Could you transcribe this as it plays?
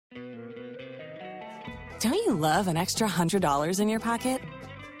Don't you love an extra $100 in your pocket?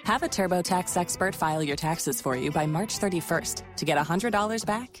 Have a TurboTax expert file your taxes for you by March 31st to get $100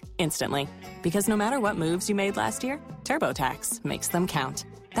 back instantly. Because no matter what moves you made last year, TurboTax makes them count.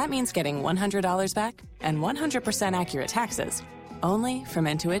 That means getting $100 back and 100% accurate taxes, only from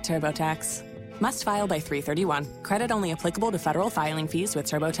Intuit TurboTax. Must file by 3/31. Credit only applicable to federal filing fees with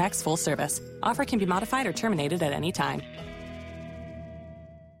TurboTax full service. Offer can be modified or terminated at any time.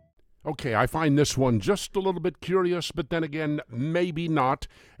 Okay, I find this one just a little bit curious, but then again, maybe not.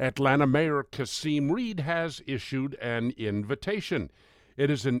 Atlanta Mayor Kasim Reed has issued an invitation. It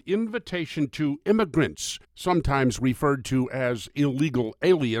is an invitation to immigrants, sometimes referred to as illegal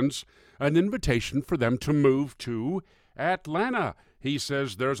aliens, an invitation for them to move to Atlanta. He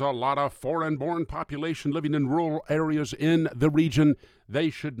says there's a lot of foreign-born population living in rural areas in the region.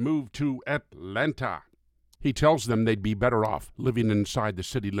 They should move to Atlanta. He tells them they'd be better off living inside the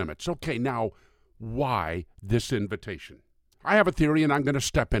city limits. Okay, now, why this invitation? I have a theory, and I'm going to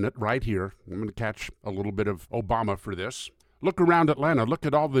step in it right here. I'm going to catch a little bit of Obama for this. Look around Atlanta. Look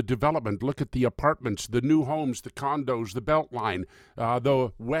at all the development. Look at the apartments, the new homes, the condos, the Beltline,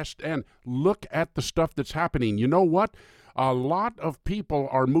 the West End. Look at the stuff that's happening. You know what? A lot of people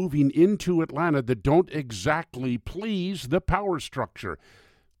are moving into Atlanta that don't exactly please the power structure,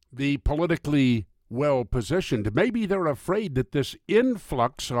 the politically well-positioned. Maybe they're afraid that this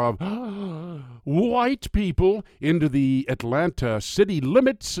influx of white people into the Atlanta city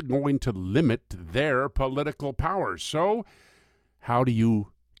limits are going to limit their political powers. So, how do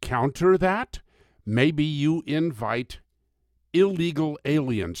you counter that? Maybe you invite illegal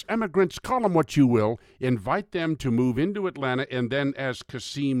aliens, immigrants, call them what you will, invite them to move into Atlanta, and then, as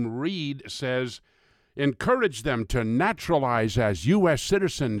Kasim Reed says, encourage them to naturalize as U.S.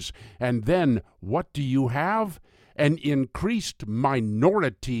 citizens, and then what do you have? An increased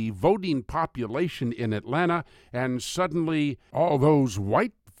minority voting population in Atlanta, and suddenly all those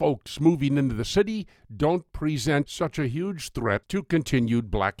white folks moving into the city don't present such a huge threat to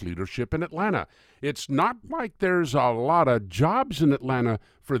continued black leadership in Atlanta. It's not like there's a lot of jobs in Atlanta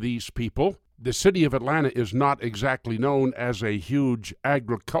for these people. The city of Atlanta is not exactly known as a huge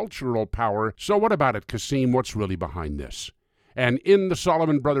agricultural power. So what about it, Kasim? What's really behind this? And in the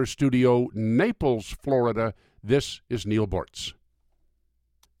Solomon Brothers studio, Naples, Florida, this is Neal Boortz.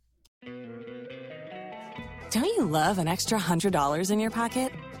 Don't you love an extra $100 in your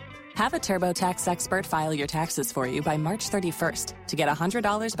pocket? Have a TurboTax expert file your taxes for you by March 31st to get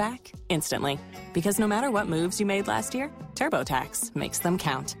 $100 back instantly. Because no matter what moves you made last year, TurboTax makes them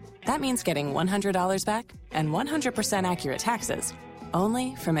count. That means getting $100 back and 100% accurate taxes,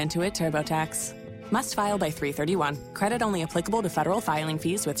 only from Intuit TurboTax. Must file by 3/31. Credit only applicable to federal filing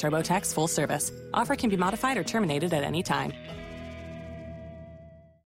fees with TurboTax full service. Offer can be modified or terminated at any time.